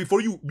like. Hold on,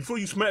 before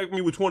you smack me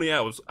with 20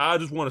 hours, I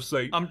just want to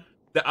say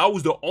that I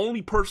was the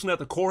only person at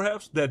the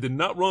courthouse that did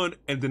not run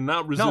and did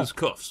not resist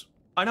cuffs.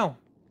 I know.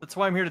 That's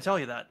why I'm here to tell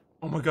you that.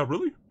 Oh my God,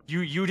 really?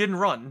 You didn't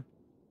run.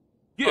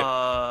 Yeah.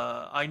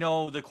 I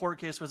know the court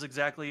case was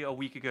exactly a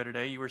week ago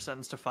today. You were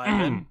sentenced to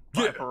 5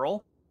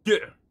 parole. Yeah.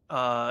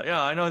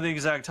 Yeah, I know the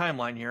exact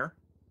timeline here.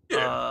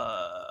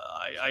 Yeah.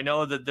 I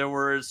know that there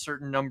were a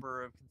certain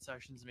number of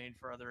concessions made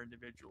for other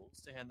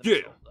individuals to hand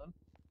themselves in.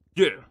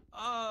 Yeah.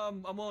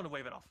 I'm willing to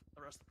waive it off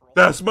the rest of the parole.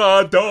 That's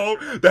my dog.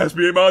 That's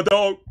me and my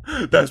dog.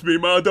 That's me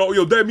and my dog.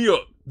 Yo, dap me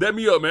up. Dap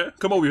me up, man.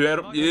 Come over here,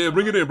 Adam. Yeah,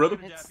 bring it in, brother.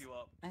 It's-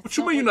 What that's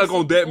you mean you're what not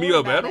gonna said dap me before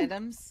up, about Adam?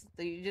 Adams.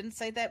 You didn't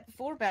say that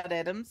before about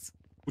Adams.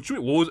 What you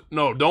mean? What was it?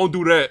 No, don't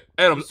do that.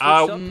 Adams, switched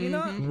up,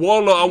 Peanut?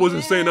 Waller, I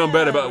wasn't saying nothing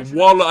bad about Yeah.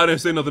 Waller, I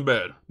didn't say nothing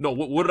bad. No,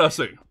 what did I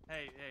say?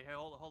 Hey,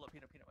 hold up,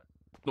 Peanut.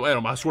 No,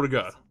 Adam, I swear to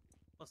God.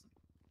 Listen.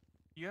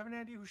 You have any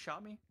idea who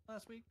shot me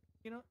last week,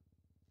 Peanut?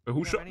 Who You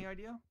have shot? any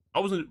idea? I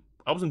was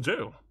in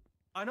jail.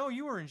 I know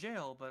you were in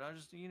jail, but I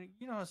just you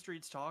know how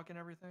streets talk and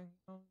everything.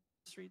 You know,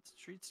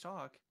 streets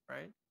talk,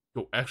 right?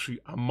 Yo, actually,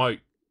 I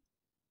might.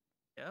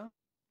 Yeah.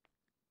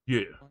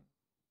 Yeah.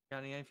 Got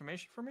any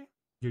information for me?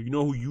 Yeah, you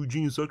know who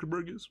Eugene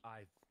Zuckerberg is?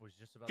 I was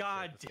just about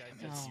God to say,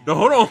 damn this it. guy's- No,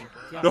 hold on.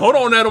 No, hold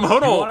on, Adam.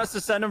 Hold You want on. us to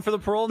send him for the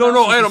parole? No, now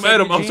no, since you Adam, said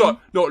Adam. I'm Eugene? sorry.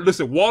 No,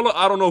 listen, Waller,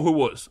 I don't know who it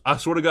was. I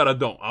swear to God, I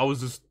don't. I was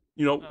just,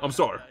 I'm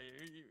sorry.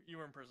 Yeah, you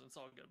were in prison. It's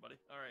all good, buddy.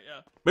 All right,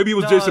 yeah. Maybe it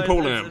was No, Jason it's-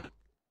 Polam.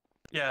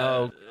 Yeah.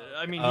 Oh,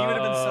 I mean, he would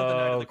have been sent the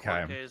night of the court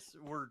okay. case.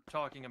 We're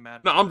talking a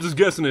matter. No, I'm just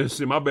guessing this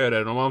shit. My bad,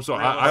 Adam. I'm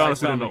sorry. I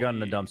honestly don't found the know. gun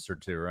in the dumpster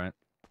too, right?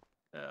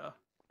 Yeah.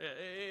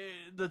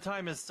 The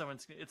time is so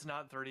it's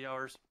not 30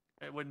 hours.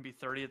 It wouldn't be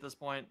 30 at this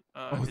point.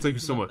 Thank you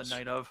so much. The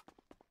night of.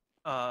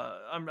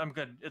 I'm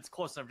good. It's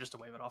close enough just to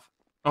wave it off.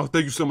 Oh,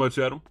 thank you so much,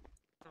 Adam.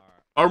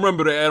 I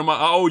remember that, Adam.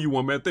 I owe you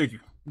one, man. Thank you.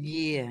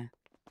 Yeah.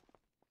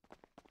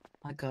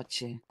 I got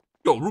you.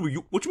 Yo, Ruby,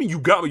 what you mean you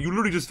got me? You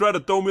literally just tried to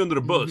throw me under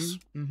the bus.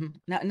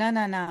 No.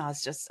 I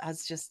was just,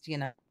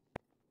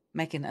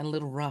 making it a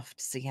little rough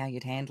to see how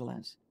you'd handle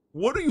it.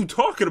 What are you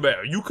talking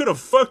about? You could have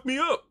fucked me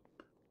up.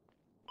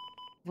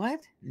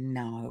 What?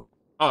 No.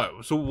 All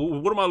right, so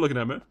what am I looking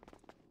at, man?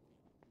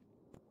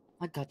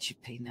 I got you,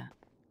 Peanut.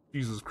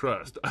 Jesus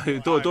Christ.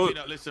 Alright,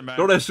 Peanut, listen, man.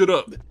 Throw that shit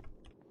up.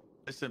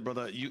 Listen,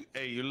 brother.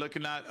 You're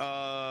looking at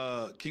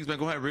Kingsman.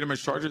 Go ahead and read him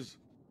his charges.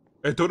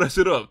 Hey, throw that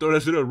shit up. Throw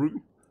that shit up, Ruby.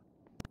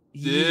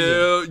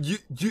 Yeah.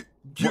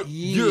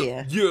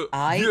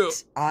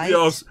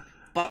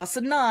 Bust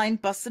a nine.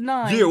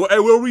 Yeah, hey,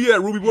 where we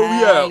at, Ruby? Where we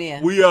Hell at?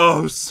 yeah. We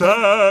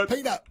outside.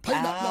 Peanut.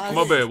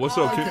 My bad. What's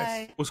up, kid?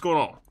 Bye. What's going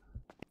on?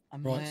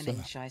 I'm Right,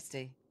 learning, sir.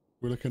 Shiesty.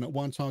 We're looking at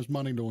 1 times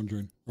money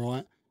laundering,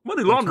 right?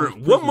 Money One laundering.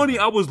 times What prison money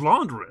time. I was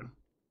laundering?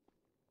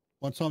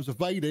 1 times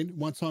evading,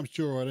 1 times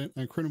joyriding,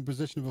 and criminal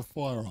possession of a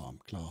firearm,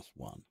 class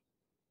 1.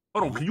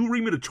 Hold on. Can you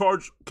read me the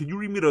charge? Can you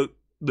read me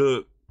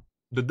the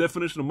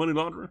definition of money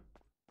laundering?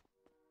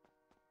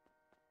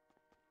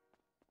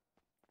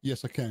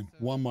 Yes, I can.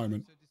 1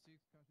 moment.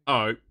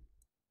 All right.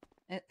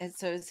 And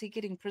so is he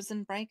getting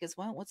prison break as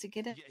well? What's he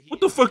getting? What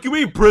the fuck you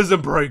mean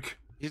prison break?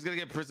 He's gonna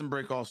get prison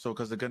break also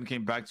because the gun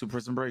came back to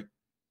prison break.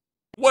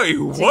 Wait,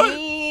 what?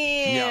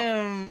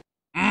 Damn.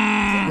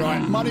 Right,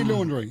 money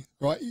laundering.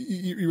 Right,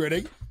 you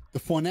ready? The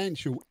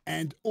financial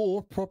and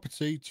or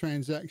property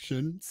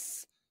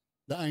transactions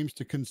that aims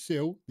to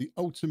conceal the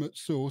ultimate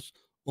source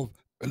of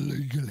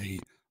illegally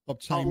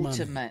obtained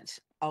money.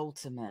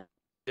 Ultimate.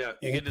 Yeah,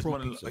 you Or get this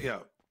money. property. Yeah.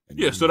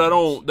 Yeah, so that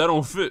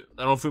don't fit.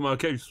 That don't fit my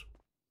case.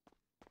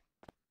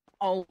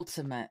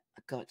 Ultimate.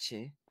 I got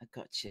you.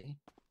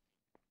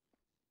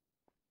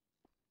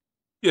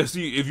 Yeah,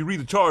 see, if you read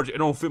the charge, it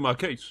don't fit my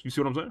case. You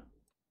see what I'm saying?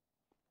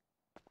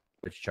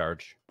 Which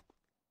charge?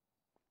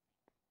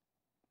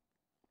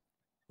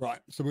 Right,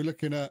 so we're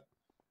looking at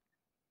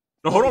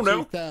No, hold on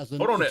now. $32,000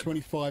 Hold on now.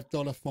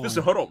 $25 fine.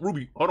 Listen, hold on,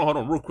 Ruby. Hold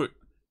on, real quick.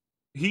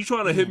 He's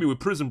trying to hit me with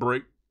prison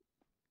break,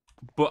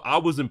 but I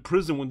was in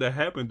prison when that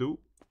happened, dude.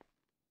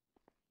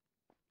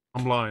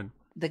 I'm lying.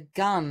 The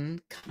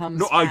gun comes.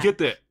 No, I back get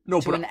that.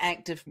 No, to but an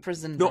active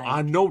prison. no, break.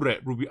 I know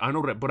that, Ruby. I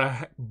know that, but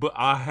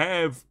I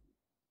have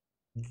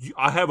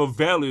a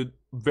valid.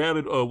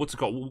 What's it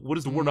called? What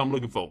is the word I'm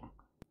looking for?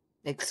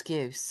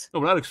 Excuse. No,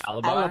 not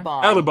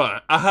Alibi. alibi.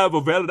 I have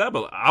a valid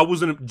alibi. I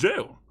was in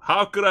jail.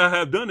 How could I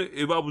have done it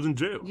if I was in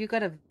jail? You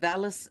got a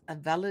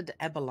valid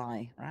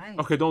alibi, right?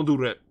 Okay, don't do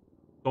that.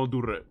 Don't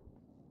do that.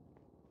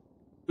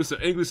 Listen,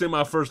 English ain't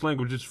my first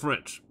language. It's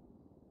French.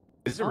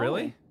 Is it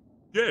really?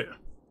 Yeah.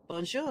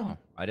 Bonjour. Oh,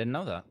 I didn't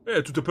know that.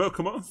 Yeah, tout à fait,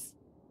 come on.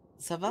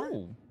 Ça va?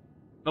 Ooh.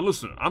 Now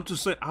listen, I'm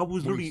just saying, I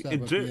was literally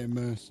in jail. Yeah,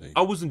 mercy.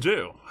 I was in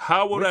jail.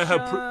 How would I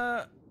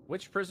have...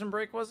 Which prison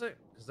break was it?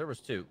 Because there was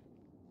 2.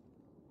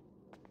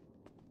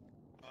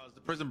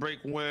 The prison break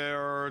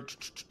where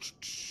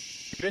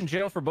You been in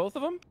jail for both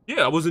of them?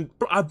 Yeah, I was in...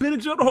 Bro, I've been in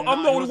jail the whole...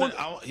 I'm the only one...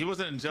 He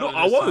wasn't in jail. No, at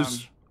I this was.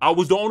 time. I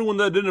was the only one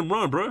that didn't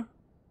run, bro.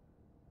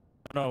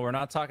 No, we're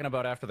not talking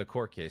about after the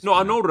court case. No,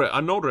 I know that.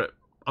 I know that.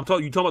 You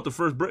talking about the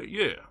first break?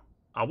 Yeah.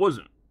 I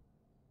wasn't.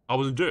 I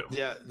was in jail.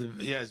 Yeah,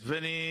 it's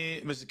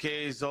Vinny, Mr.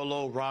 K,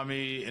 Zolo,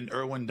 Rami, and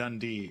Erwin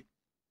Dundee.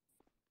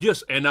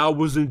 Yes, and I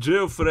was in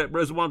jail for that,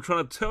 bro. That's what I'm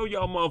trying to tell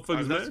y'all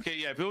motherfuckers, That's man. okay.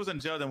 Yeah, if it was in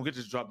jail, then we could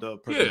just drop the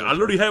prison Yeah, break I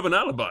literally charge. have an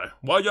alibi.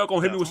 Why y'all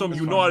gonna hit me with something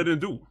you know I didn't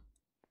do?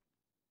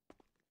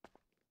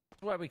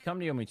 That's why we come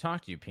to you and we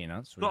talk to you,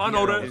 Peanuts. No, I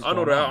know that. I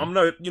know that. I'm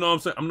not, you know what I'm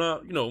saying? I'm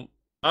not,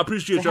 I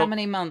appreciate So y'all. how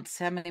many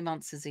months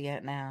is he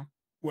at now?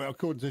 Well,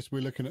 according to this,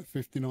 we're looking at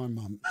 59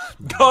 months.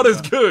 God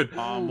is good.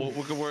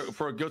 We could work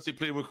for a guilty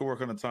plea. We could work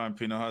on the time.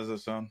 Pino, how does that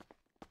sound?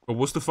 But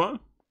what's the fine?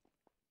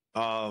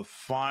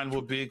 Fine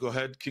will be. Go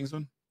ahead,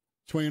 Kingsman.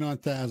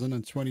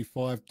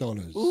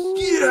 $29,025.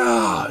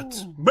 Yeah,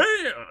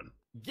 man.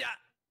 Yeah.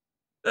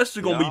 That's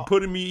just gonna be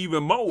putting me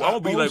even more.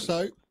 I'm gonna be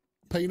also,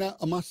 Peanut,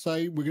 I must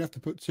say, we're gonna have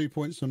to put 2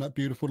 points on that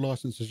beautiful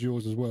license as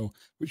yours as well,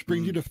 which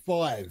brings you to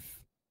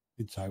 5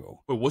 in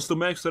total. But what's the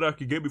max that I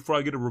could get before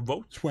I get a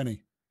revoked?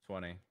 20.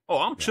 20. Oh,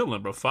 I'm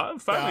chilling, bro.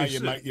 Five ain't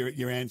shit. Mate,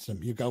 you're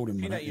handsome. You're golden,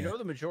 Peanut, mate. you know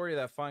the majority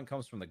of that fine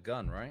comes from the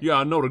gun, right? Yeah,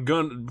 I know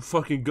the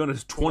fucking gun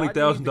is Why do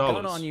you need the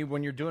gun $20,000. on you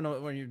when you're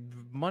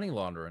money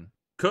laundering?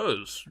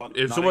 Cause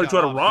if No, somebody they try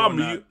to got rob ops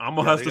me, doing that. I'm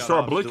gonna Yeah, have they to got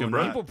start ops blinking, doing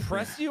bro. that. People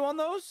press you on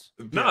those?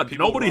 Nah,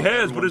 people nobody rob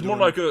has, but everyone it's more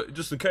doing like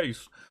just in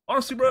case.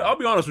 Honestly, bro, I'll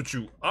be honest with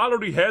you. I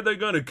already had that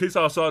gun in case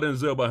I saw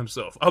Denzel by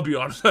himself. I'll be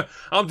honest.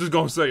 I'm just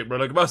gonna say it, bro.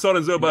 Like if I saw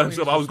Denzel by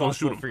himself, I was gonna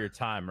shoot him. For your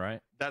time, right?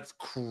 That's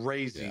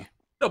crazy. Yeah.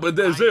 No, but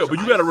Denzel, but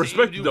you gotta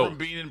respect it though. From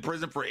being in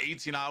prison for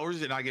 18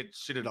 hours and I get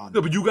shitted on.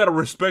 No, but you gotta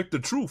respect the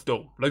truth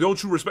though. Like,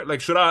 don't you respect?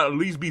 Like, should I at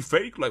least be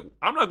fake? Like,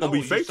 I'm not gonna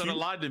be fake. You should have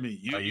lied to me.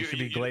 You should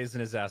be glazing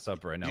his ass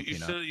up right now,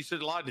 Peanut. You should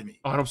have lied to me.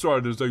 Oh, I'm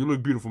sorry, Denzel. You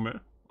look beautiful,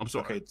 man. I'm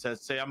sorry. Okay,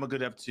 say I'm a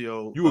good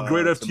FTO. You a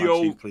great to my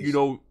FTO. chief, please. You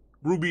know,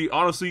 Ruby.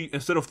 Honestly,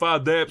 instead of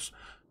 5 dabs,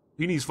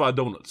 he needs 5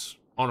 donuts.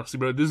 Honestly,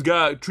 bro, this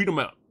guy, treat him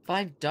out.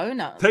 5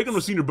 donuts. Take him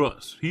to Senior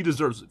Buns. He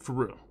deserves it for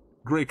real.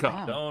 Great cop.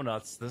 Wow.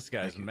 Donuts. This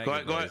guy's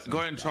mega. Go ahead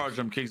and charge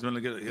him, Kingsman.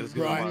 Let's get him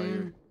out of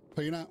here.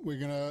 Peanut, we're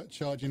gonna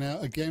charge you now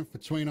again for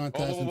Oh,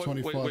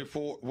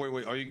 $29,025.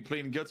 wait. Are you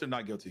pleading guilty or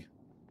not guilty?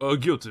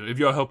 Guilty. If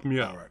y'all help me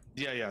out. All right.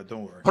 Yeah.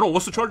 Don't worry. Hold on.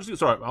 What's the charges?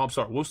 Sorry, I'm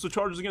sorry. What's the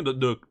charges again?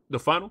 The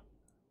final?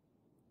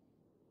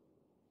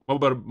 My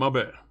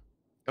bad.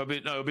 It'll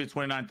be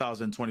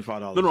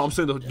 $29,025. No, I'm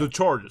saying the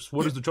charges.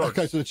 What is the charge?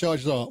 Okay, so the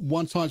charges are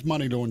 1 times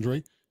money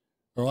laundering,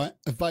 all right,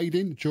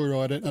 evading,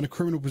 joyriding, and a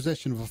criminal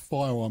possession of a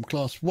firearm,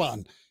 class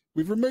 1.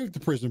 We've removed the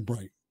prison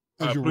break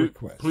as your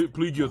request.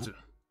 Plead guilty.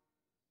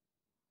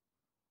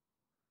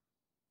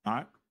 All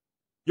right.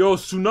 Yo,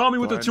 Tsunami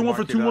with the 2-1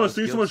 for 2 months.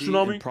 Thank you so much,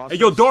 Tsunami. Hey,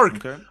 yo,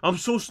 Dark. Okay. I'm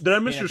so. Did I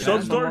miss your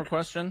subs, One more Dark?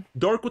 question.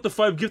 Dark with the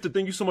 5 gifted.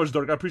 Thank you so much,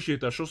 Dark. I appreciate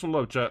that. Show some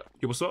love, chat.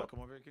 Yo, what's up? Come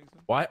over here,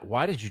 Kingsman.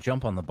 Why did you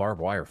jump on the barbed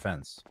wire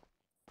fence?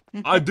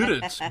 I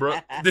didn't, bro.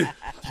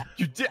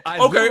 You did. I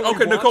Okay, literally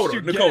okay, watched Nakota,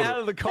 you get Nakota. out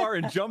of the car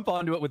and jump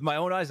onto it with my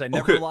own eyes. I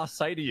never Okay. lost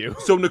sight of you.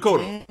 So,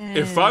 Nakota,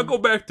 if I go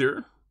back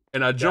there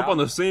and I jump Yeah. on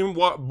the same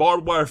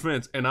barbed wire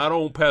fence and I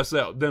don't pass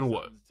out, then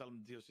what? Tell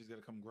him DOC's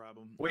gonna come grab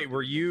him. Wait,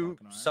 were you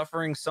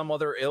suffering some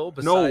other ill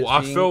besides No,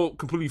 I being... felt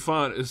completely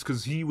fine. It's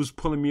because he was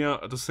pulling me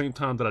out at the same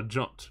time that I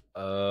jumped.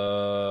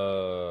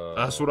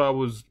 That's what I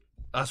was.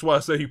 That's why I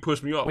said he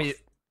pushed me off. Wait.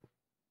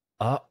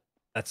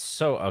 That's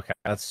so okay.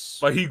 That's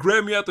Like he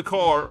grabbed me out the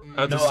car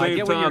at the No, I same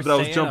get what time you're that I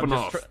was saying. jumping I'm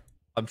off. just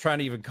I'm trying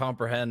to even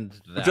comprehend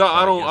that. But but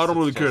I don't guess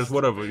really it's care. It's just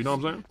whatever. You know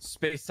what I'm saying?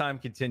 Space-time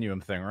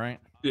continuum thing, right?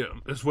 Yeah,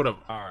 it's whatever.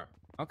 All right.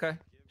 Okay.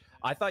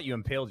 I thought you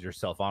impaled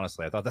yourself.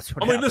 Honestly, I thought that's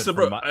what. I mean, happened listen,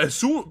 from bro. my- As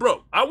soon,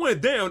 bro, I went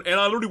down and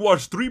I literally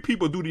watched 3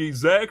 people do the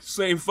exact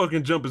same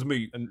fucking jump as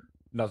me. And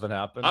nothing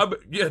happened.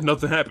 Yeah,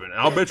 nothing happened.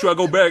 I'll bet you I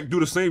go back,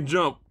 do the same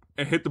jump,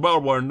 and hit the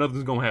barbed wire, and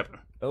nothing's gonna happen.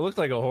 It looked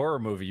like a horror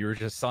movie. You were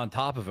just on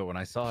top of it when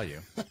I saw you.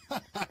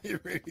 You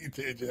really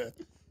did, yeah.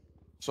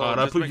 So Alright,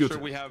 I just plead make guilty.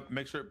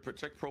 sure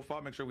check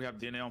profile, make sure we have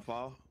DNA on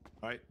file,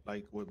 right?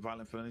 Like with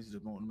violent felonies,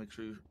 just want to make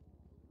sure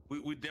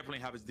we definitely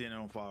have his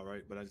DNA on file,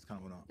 right? But I just kind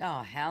of want to.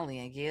 Oh, hell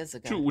yeah, years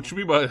ago. What you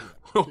mean by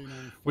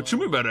what you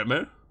mean by that,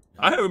 man?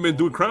 I haven't been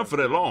doing crime for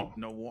that long.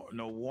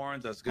 No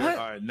warrants. That's good. What?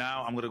 All right,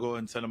 now I'm gonna go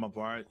and set him up.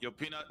 All right, yo,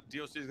 Peanut,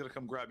 DOC is gonna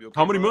come grab you. Okay,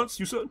 How many bro? months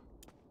you said?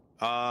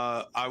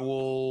 I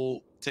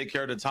will take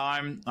care of the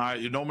time. All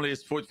right, normally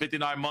it's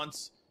 59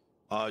 months.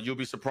 You'll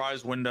be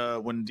surprised when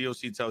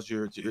DOC tells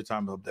you your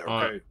time up there.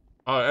 All Okay. right.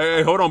 All right,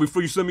 hey, hold on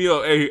before you send me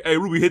up. Hey,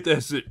 Ruby, hit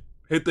that shit.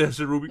 Hit that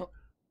shit, Ruby.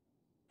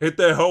 Hit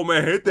that hoe,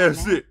 man. Hit that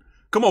shit.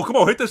 Come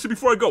on, hit that shit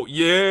before I go.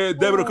 Yeah,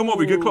 David, come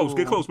over. Get close,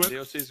 man.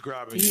 DOC is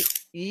grabbing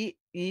you.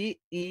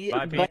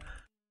 Bye, Pete.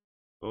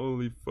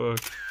 Holy fuck.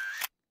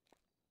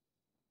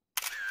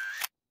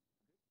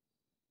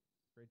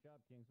 Great job,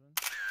 Kingsman.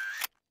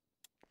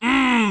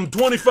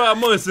 25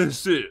 months and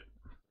shit.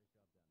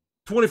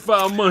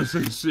 25 months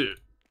and shit.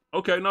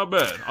 Okay, not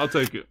bad. I'll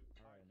take it.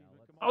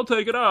 All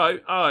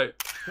right.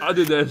 I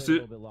did that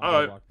shit. All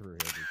right.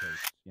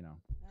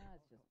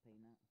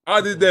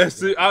 I did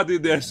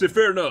that shit.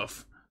 Fair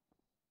enough.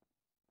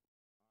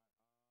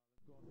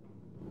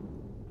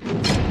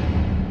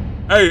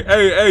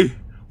 Hey.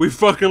 We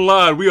fucking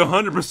lied. We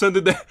 100%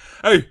 did that.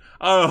 Hey,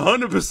 I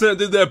 100%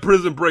 did that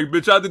prison break,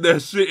 bitch. I did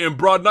that shit in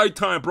broad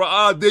nighttime, bro.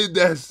 I did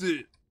that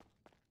shit.